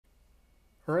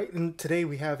All right, and today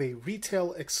we have a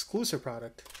retail exclusive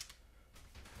product.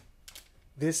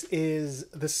 This is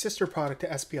the sister product to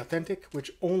SP Authentic,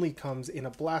 which only comes in a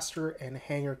blaster and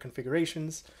hanger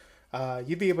configurations.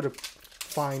 You'd be able to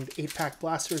find 8-pack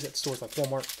blasters at stores like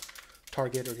Walmart,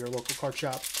 Target, or your local card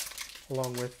shop,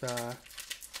 along with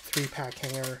 3-pack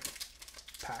hanger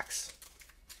packs.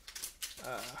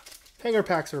 Hanger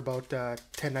packs are about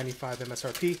 $10.95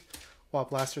 MSRP, while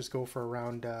blasters go for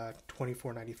around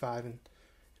 $24.95, and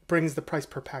brings the price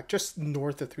per pack just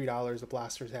north of $3. The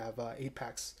blasters have 8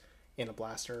 packs in a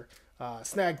blaster.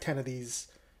 Snag 10 of these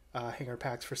hanger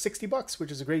packs for $60,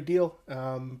 which is a great deal,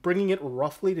 bringing it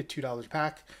roughly to $2 a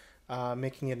pack,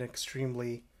 making it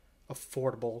extremely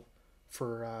affordable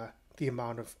for the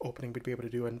amount of opening we'd be able to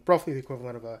do, and roughly the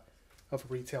equivalent of a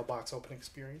retail box opening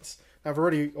experience. Now, I've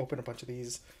already opened a bunch of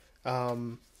these.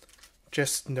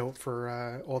 Just note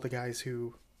for all the guys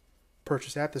who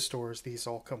purchase at the stores, these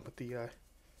all come with the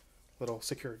little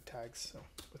security tags. So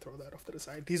we'll throw that off to the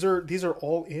side. These are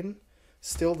all in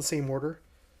still the same order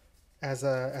as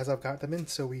I've got them in,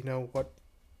 so we know what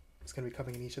is going to be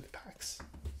coming in each of the packs.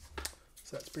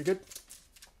 So that's pretty good.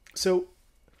 So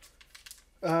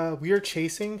we are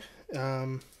chasing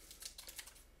a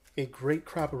great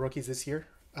crop of rookies this year.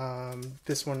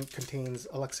 This one contains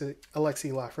Alexei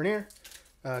Lafreniere,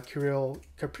 Kirill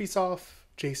Kaprizov,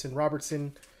 Jason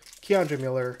Robertson, Keandre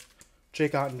Miller,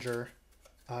 Jake Ottinger,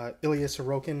 Ilya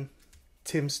Sorokin,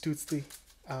 Tim Stützle,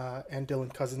 and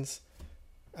Dylan Cousins,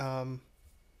 which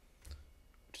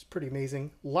is pretty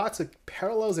amazing. Lots of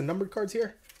parallels and numbered cards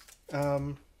here.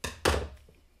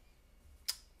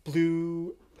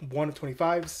 Blue 1 of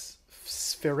 25s,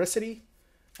 Sphericity,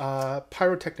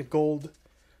 Pyrotechnic Gold,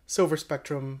 Silver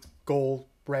Spectrum, Gold,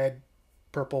 Red,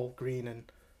 Purple, Green, and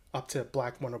up to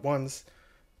Black 1 of 1s.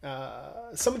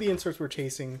 Some of the inserts we're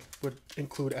chasing would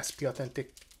include SP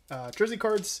Authentic jersey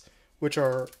cards, which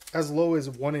are as low as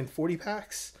 1 in 40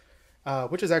 packs,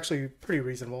 which is actually pretty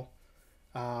reasonable,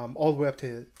 all the way up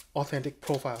to Authentic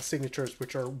Profile Signatures,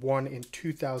 which are 1 in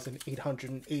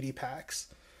 2,880 packs.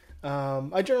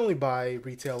 I generally buy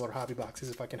retail or hobby boxes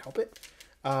if I can help it,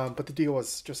 but the deal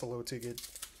was just a little too good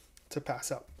to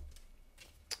pass up.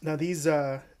 Now these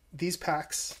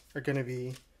packs are going to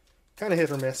be kind of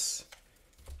hit or miss,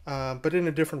 but in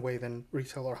a different way than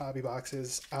retail or hobby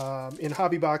boxes. In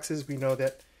hobby boxes, we know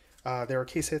that there are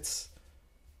case hits.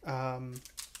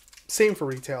 Same for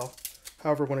retail.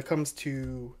 However, when it comes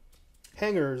to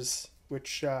hangers,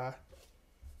 which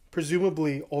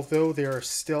presumably, although they are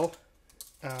still,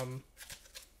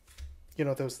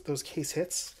 those case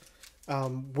hits,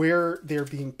 where they're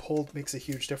being pulled makes a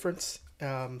huge difference.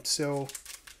 So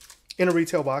in a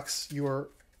retail box, you're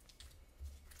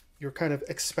kind of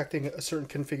expecting a certain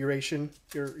configuration.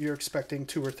 You're expecting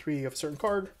 2 or 3 of a certain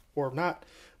card or not,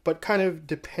 but kind of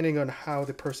depending on how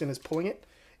the person is pulling it,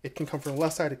 it can come from the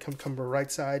left side, it can come from the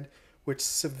right side, which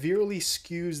severely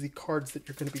skews the cards that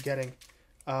you're going to be getting.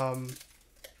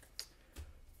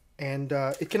 And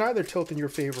it can either tilt in your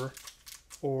favor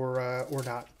or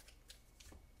not.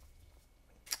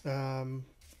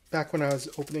 Back when I was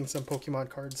opening some Pokemon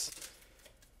cards,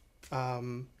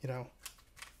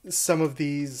 some of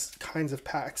these kinds of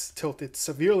packs tilted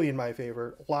severely in my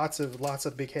favor. Lots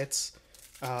of big hits,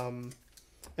 and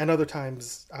other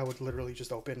times I would literally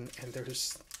just open and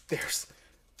there's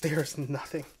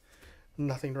nothing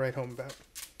to write home about.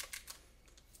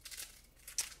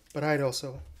 But I'd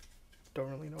also don't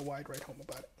really know why I'd write home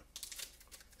about it.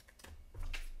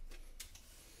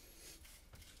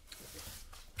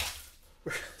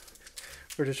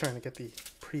 We're just trying to get the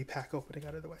pre-pack opening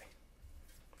out of the way.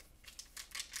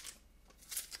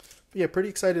 But yeah, pretty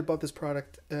excited about this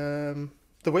product. The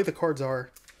way the cards are,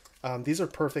 these are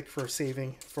perfect for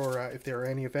saving for if there are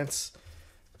any events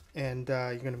and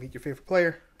you're going to meet your favorite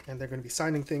player and they're going to be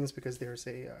signing things, because there's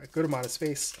a good amount of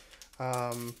space.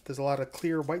 There's a lot of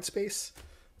clear white space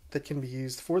that can be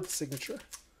used for the signature.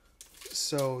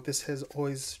 So this has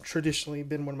always traditionally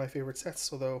been one of my favorite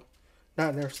sets, although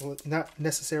not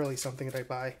necessarily something that I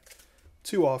buy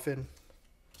too often,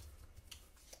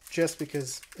 just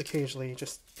because occasionally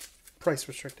just price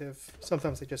restrictive.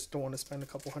 Sometimes I just don't want to spend a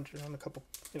couple hundred on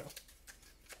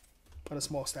on a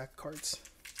small stack of cards.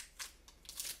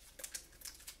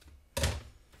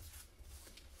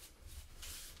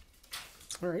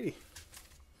 Alrighty.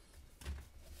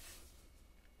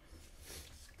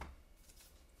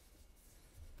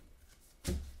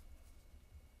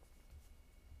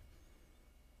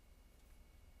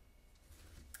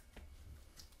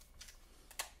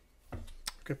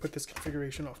 Going to put this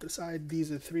configuration off to the side.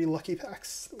 These are 3 lucky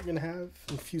packs that we're going to have,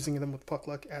 infusing them with puck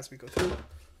luck as we go through.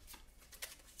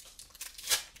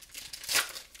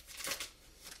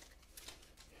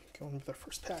 Going with our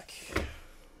first pack.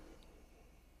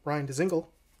 Ryan DeZingle.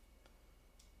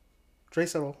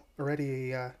 Draisaitl,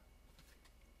 already a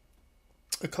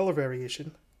color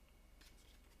variation.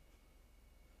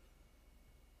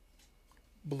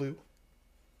 Blue.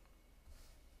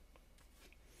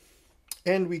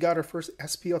 And we got our first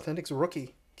SP Authentics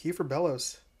rookie, Kiefer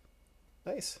Bellows.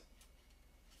 Nice.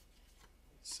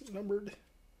 Is it numbered?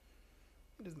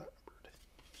 It is not numbered.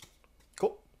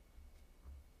 Cool.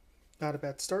 Not a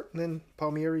bad start. And then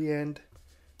Palmieri and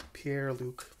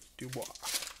Pierre-Luc Dubois.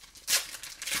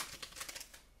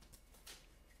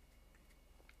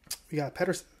 We got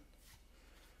Pedersen,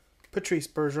 Patrice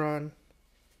Bergeron,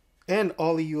 and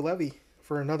Ollie Ulevi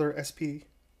for another SP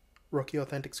Rookie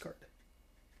Authentics card.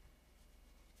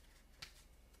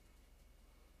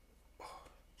 Oh,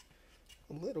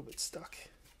 a little bit stuck.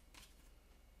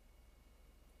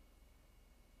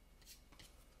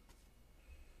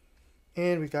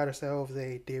 And we got ourselves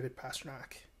a David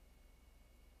Pastrnak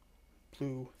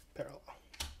blue parallel.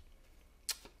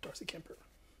 Darcy Kemper.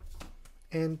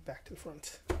 And back to the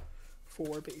front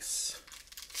for base.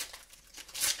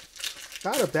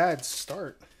 Not a bad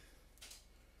start.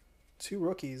 2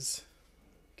 rookies.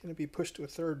 Going to be pushed to a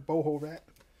third. Boho Rat.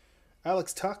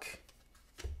 Alex Tuck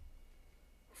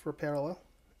for parallel.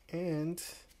 And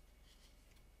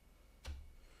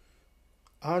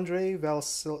Andrei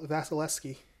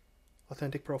Vasilevsky.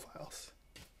 Authentic profiles.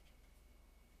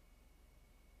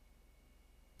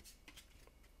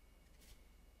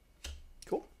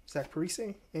 Cool. Zach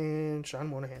Parise and Sean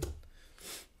Monahan.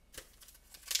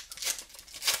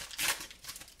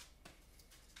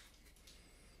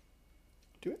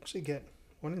 Do we actually get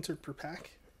 1 insert per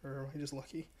pack? Or am I just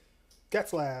lucky?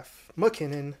 Getzlaff,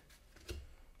 McKinnon,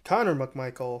 Connor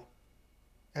McMichael,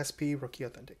 SP Rookie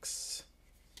Authentics.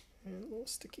 And a little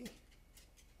sticky.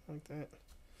 Like that.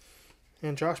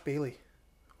 And Josh Bailey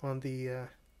on the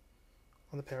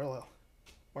parallel.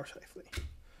 Marsh Heifley.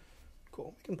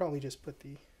 Cool. We can probably just put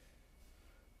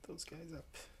those guys up.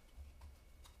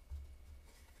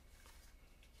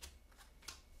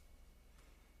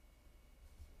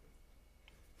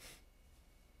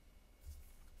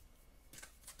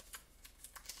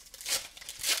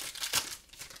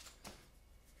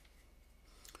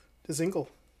 DeZingle,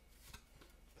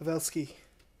 Pavelski,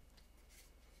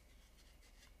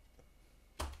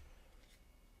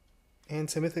 and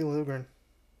Timothy Liljegren,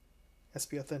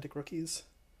 SP Authentic Rookies.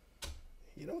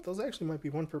 You know, those actually might be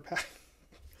 1 per pack.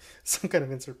 Some kind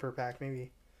of insert per pack.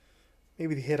 Maybe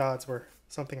the hit odds were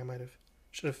something I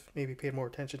should have maybe paid more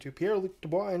attention to. Pierre-Luc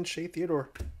Dubois and Shea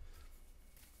Theodore.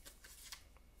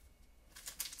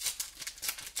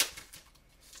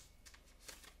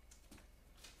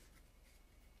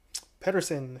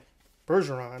 Pedersen,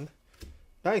 Bergeron.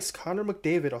 Nice. Connor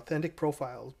McDavid, Authentic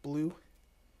Profiles. Blue.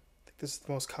 I think this is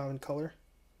the most common color.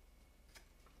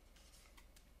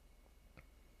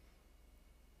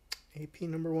 AP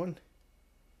number 1.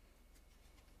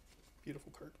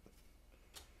 Beautiful card.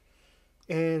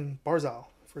 And Barzal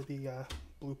for the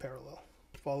blue parallel.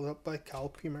 Followed up by Kyle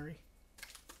Palmieri.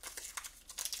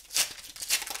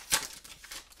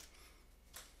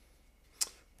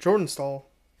 Jordan Staal.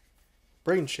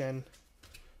 Braden Shen,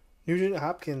 Nugent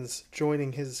Hopkins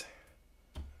joining his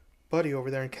buddy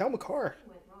over there, and Cal McCarr.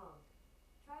 Went wrong.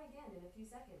 Try again in a few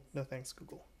seconds. No thanks,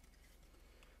 Google.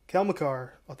 Cal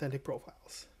McCarr, Authentic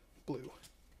Profiles, blue.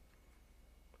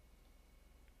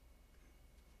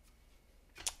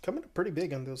 Coming up pretty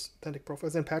big on those Authentic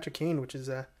Profiles, and Patrick Kane, which is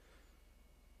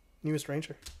newest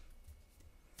Ranger.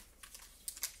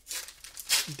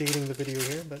 Dating the video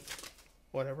here, but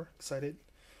whatever. Excited.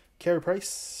 Carey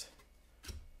Price.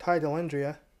 Ty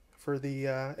Dellandrea for the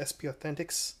SP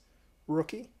Authentics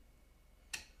rookie.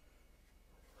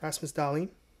 Rasmus Dahlin.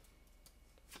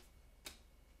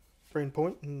 Brain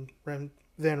Point and Van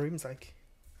Riemsdyk.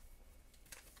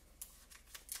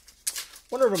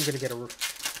 Wonder if I'm going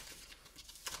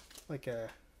to get a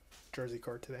jersey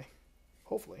card today.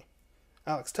 Hopefully.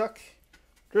 Alex Tuck.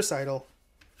 Draisaitl.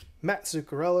 Matt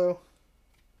Zuccarello.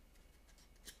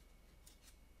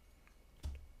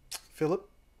 Philip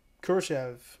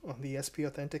Kurashev on the SP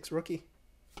Authentics rookie.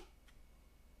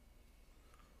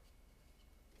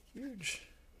 Huge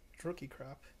rookie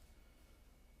crop.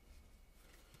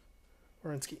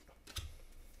 Wierenski.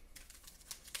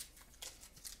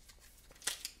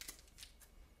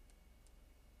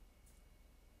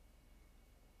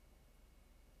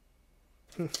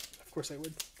 Of course I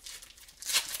would.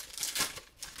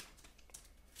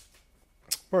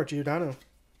 Mark Giordano,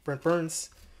 Brent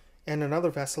Burns, and another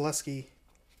Vasilevsky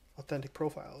Authentic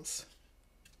Profiles.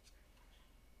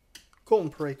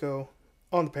 Colton Parayko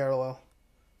on the parallel.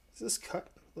 Is this cut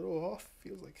A little off,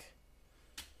 feels like.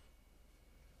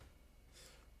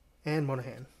 And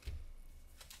Monahan.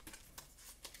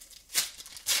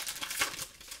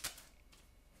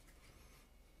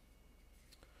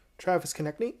 Travis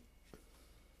Konechny.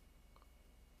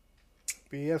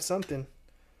 We have something.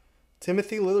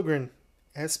 Timothy Liljegren,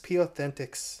 SP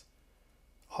Authentics.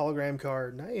 Hologram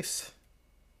card. Nice.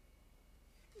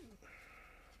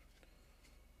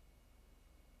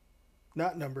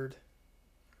 Not numbered.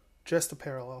 Just a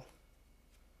parallel.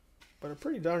 But a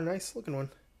pretty darn nice looking one.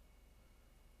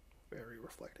 Very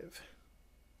reflective.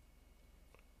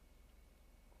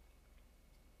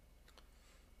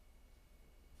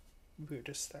 We would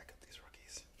just stack up these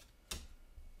rookies.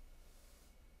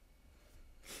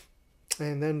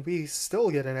 And then we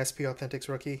still get an SP Authentics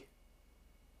rookie.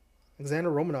 Alexander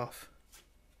Romanov.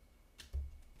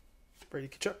 Brady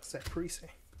Tkachuk, Zach Parise.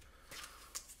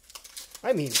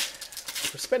 I mean,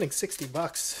 for spending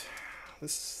 $60,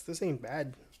 this ain't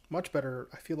bad. Much better.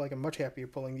 I feel like I'm much happier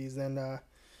pulling these than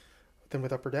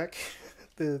with Upper Deck.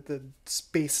 the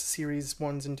Space Series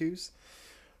 1s and 2s.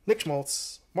 Nick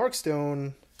Schmaltz, Mark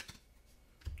Stone,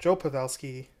 Joe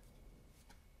Pavelski.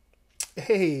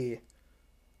 Hey,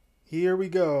 here we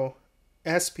go.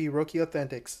 SP Rookie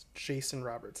Authentics, Jason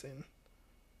Robertson.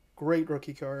 Great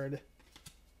rookie card.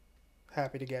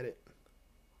 Happy to get it.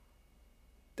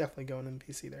 Definitely going in the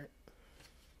PC there.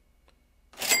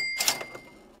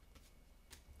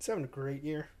 He's having a great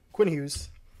year. Quinn Hughes.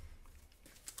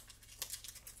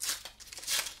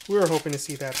 We were hoping to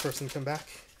see that person come back.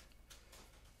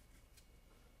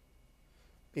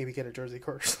 Maybe get a jersey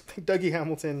card or something. Dougie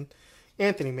Hamilton,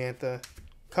 Anthony Mantha,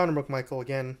 Connor McMichael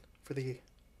again for the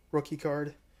rookie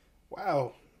card.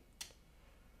 Wow.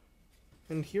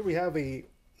 And here we have a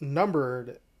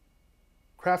numbered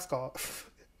Kravtsov,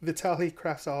 Vitaly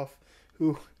Kravtsov,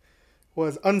 who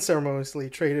was unceremoniously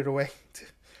traded away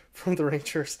from the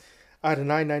Rangers out of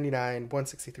 999,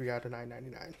 163 out of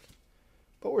 999.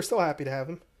 But we're still happy to have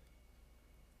him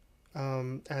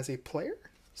as a player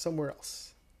somewhere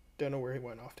else. Don't know where he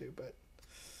went off to, but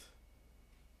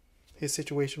his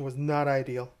situation was not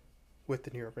ideal with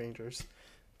the New York Rangers.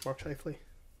 Mark Scheifele.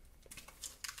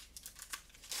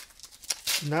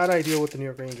 Not ideal with the New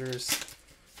York Rangers.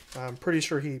 I'm pretty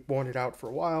sure he wanted out for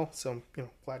a while, so I'm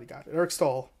glad he got it. Eric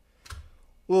Stahl.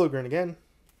 Liljegren again.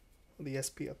 The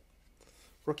SP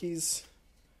rookies.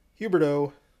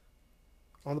 Huberdeau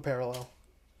on the parallel.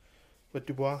 With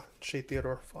Dubois, Shea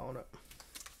Theodore following up.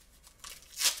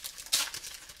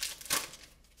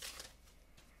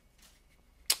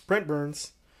 Brent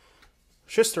Burns.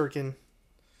 Shesterkin.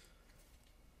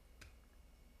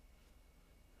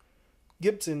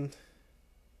 Gibson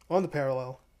on the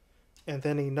parallel. And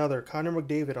then another Connor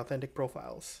McDavid Authentic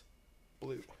Profiles.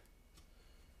 Blue.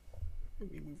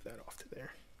 Maybe move that off to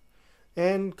there.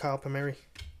 And Kyle Palmieri.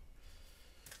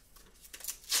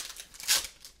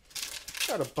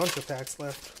 Got a bunch of packs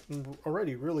left. I'm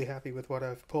already really happy with what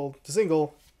I've pulled.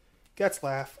 Single.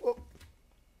 Getzlaff. Oh.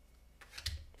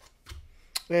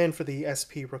 And for the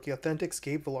SP Rookie Authentics,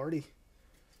 Gabe Velarde.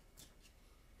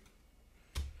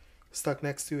 Stuck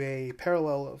next to a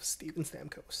parallel of Steven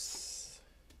Stamkos.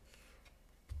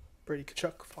 Brady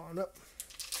Tkachuk following up.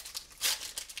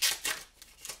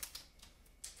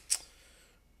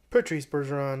 Patrice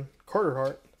Bergeron, Carter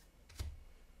Hart,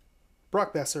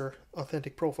 Brock Besser,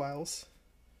 Authentic Profiles.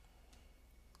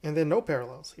 And then no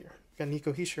parallels here. Got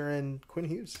Nico Hischier and Quinn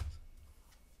Hughes.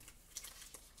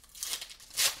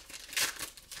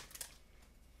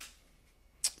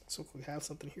 So if we have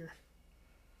something here.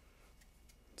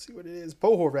 Let's see what it is.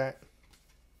 Bo Horvat,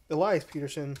 Elias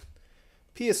Peterson,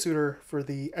 Pia Suter for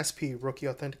the SP Rookie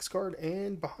Authentics card.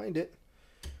 And behind it,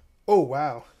 oh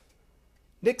wow,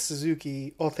 Nick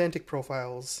Suzuki Authentic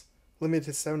Profiles,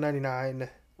 limited $7.99,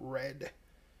 red.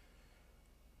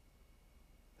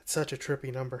 That's such a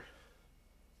trippy number.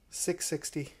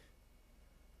 660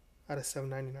 out of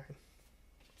 799.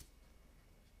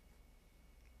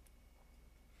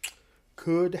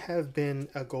 Could have been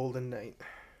a Golden Knight,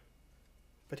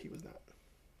 but he was not.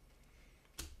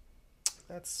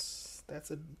 That's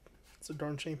a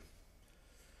darn shame.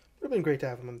 Would have been great to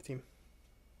have him on the team,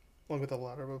 along with a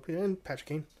lot of opinion and Patrick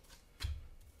Kane.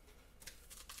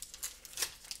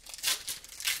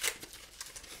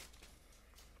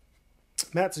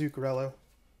 Matt Zuccarello,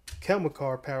 Kel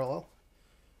McCarr parallel,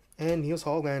 and Niels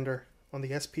Hoglander on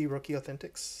the SP Rookie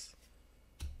Authentics.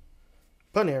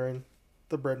 Panarin,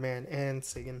 the Breadman, and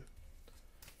Sagan.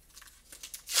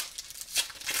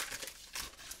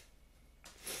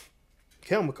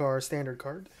 Kel McCarr standard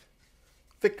card.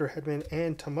 Victor Hedman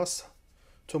and Tomas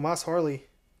Harley,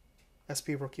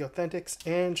 SP Rookie Authentics,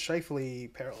 and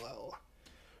Scheifele parallel.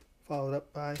 followed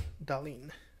up by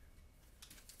Darlene.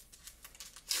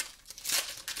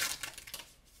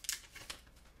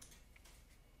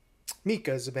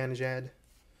 Mika Zibanejad,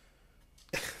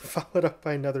 followed up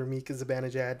by another Mika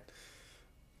Zibanejad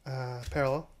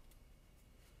parallel.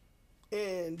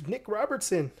 And Nick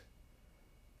Robertson,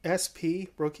 SP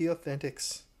Rookie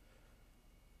Authentics.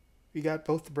 We got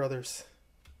both the brothers,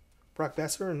 Brock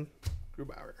Besser and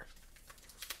Grubauer.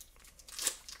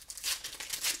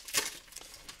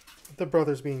 The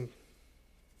brothers being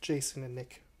Jason and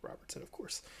Nick Robertson, of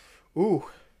course. Ooh,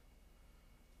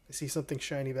 I see something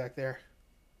shiny back there.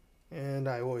 And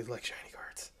I always like shiny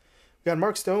cards. We got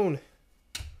Mark Stone,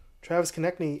 Travis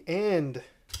Konechny, and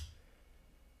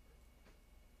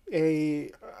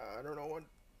I don't know what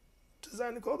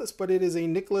design to call this, but it is a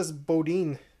Nicholas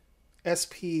Bodine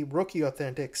SP Rookie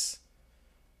Authentics.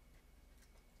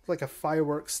 Like a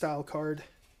fireworks style card.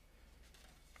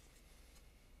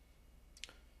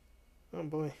 Oh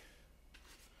boy.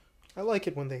 I like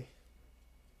it when they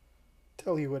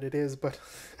tell you what it is, but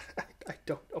I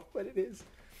don't know what it is.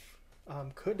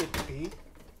 Could it be?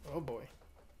 Oh boy.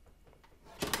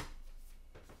 Let's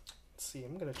see,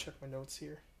 I'm gonna check my notes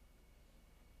here.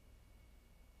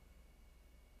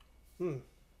 I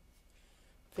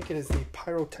think it is the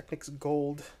Pyrotechnics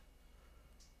Gold.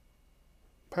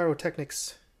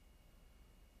 Pyrotechnics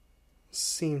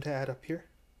seem to add up here.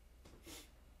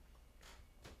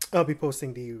 I'll be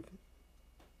posting the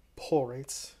pull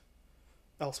rates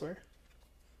elsewhere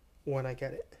when I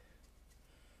get it.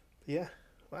 But yeah,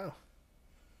 wow.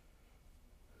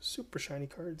 Super shiny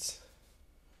cards.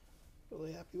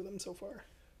 Really happy with them so far.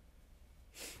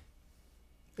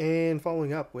 And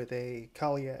following up with a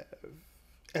Kaliev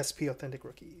SP Authentic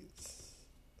Rookies.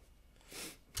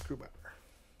 Grubauer.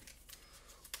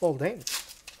 Oh, dang.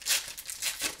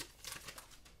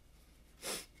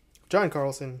 John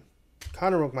Carlson.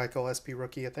 Connor McMichael SP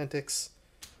Rookie Authentics.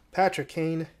 Patrick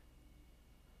Kane.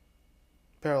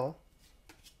 Parallel.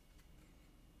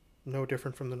 No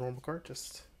different from the normal card,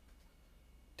 just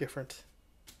different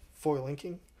foil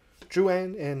inking.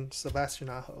 Drouin and Sebastian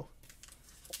Aho.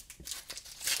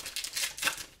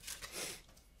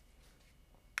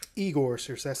 Igor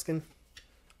Serseskin,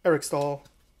 Eric Stahl,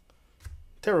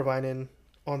 Teravainen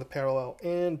on the parallel,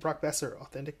 and Brock Besser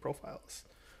authentic profiles.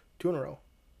 2 in a row.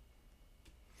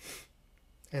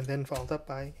 And then followed up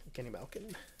by Kenny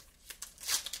Malkin.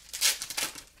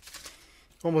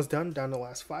 Almost done, down to the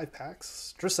last 5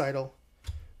 packs. Draisaitl,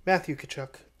 Matthew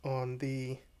Tkachuk on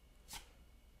the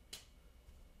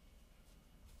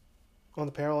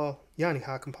parallel, Yanni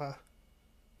Hakanpää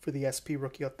for the SP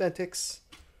Rookie Authentics,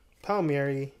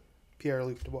 Palmieri,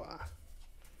 Pierre-Luc Dubois.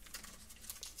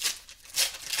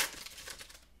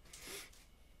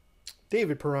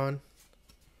 David Perron,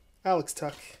 Alex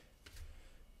Tuck,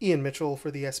 Ian Mitchell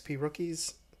for the SP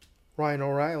Rookies, Ryan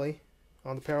O'Reilly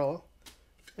on the parallel,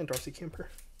 and Darcy Kemper.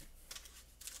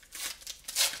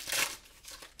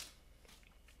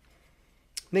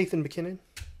 Nathan McKinnon,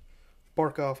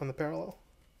 Barkov on the parallel.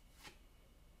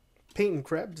 Peyton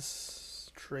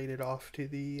Krebs traded off to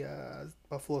the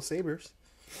Buffalo Sabres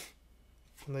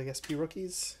from the SP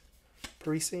Rookies.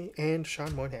 Parisi and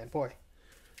Sean Moynihan. Boy,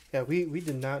 yeah, we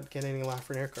did not get any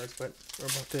Lafreniere cards, but we're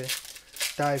about to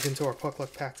dive into our puck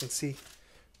luck packs and see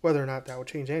whether or not that would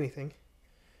change anything.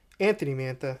 Anthony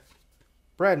Mantha,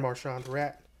 Brad Marchand,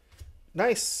 Rat.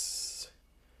 Nice.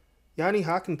 Yanni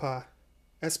Hakanpää,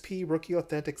 SP Rookie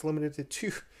Authentics limited to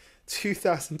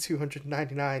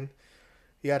 2,299.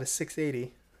 You got a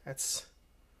 680. That's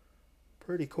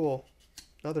pretty cool.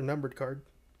 Another numbered card.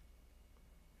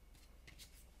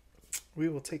 We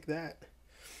will take that.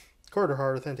 Carter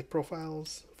Hart Authentic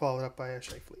Profiles, followed up by a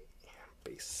Shifley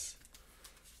base.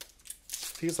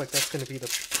 Feels like that's going to be the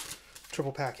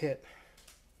triple pack hit.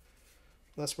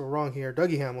 Unless we're wrong here.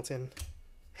 Dougie Hamilton.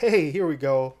 Hey, here we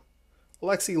go.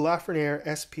 Alexi Lafreniere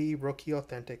SP Rookie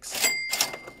Authentics.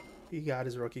 He got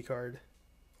his rookie card.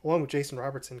 Along with Jason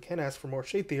Robertson, can ask for more.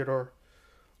 Shea Theodore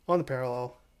on the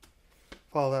parallel,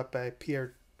 followed up by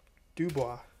Pierre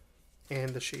Dubois and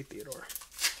the Shea Theodore.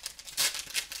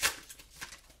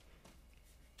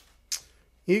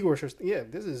 Igor yeah,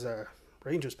 this is a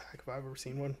Rangers pack if I've ever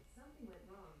seen one.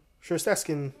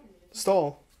 Shersteskin,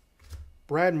 Stahl,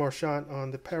 Brad Marchand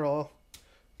on the parallel,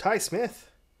 Ty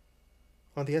Smith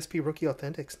on the SP Rookie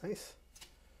Authentics. Nice.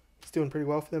 He's doing pretty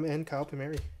well for them, and Kyle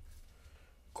Palmieri.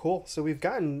 Cool. So we've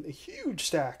gotten a huge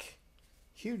stack.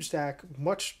 Huge stack.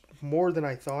 Much more than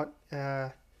I thought.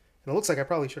 And it looks like I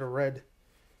probably should have read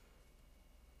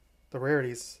the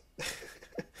rarities.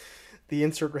 The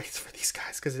insert rates for these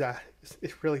guys. Because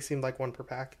it really seemed like one per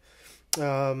pack.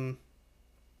 So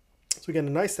we get a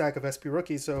nice stack of SP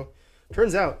rookies. So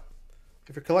turns out,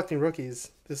 if you're collecting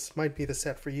rookies, this might be the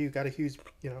set for you. Got a huge,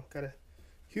 got a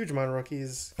huge amount of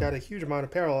rookies, got a huge amount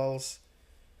of parallels,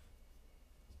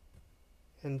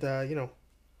 and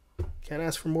can't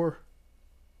ask for more.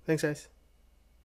 Thanks, guys.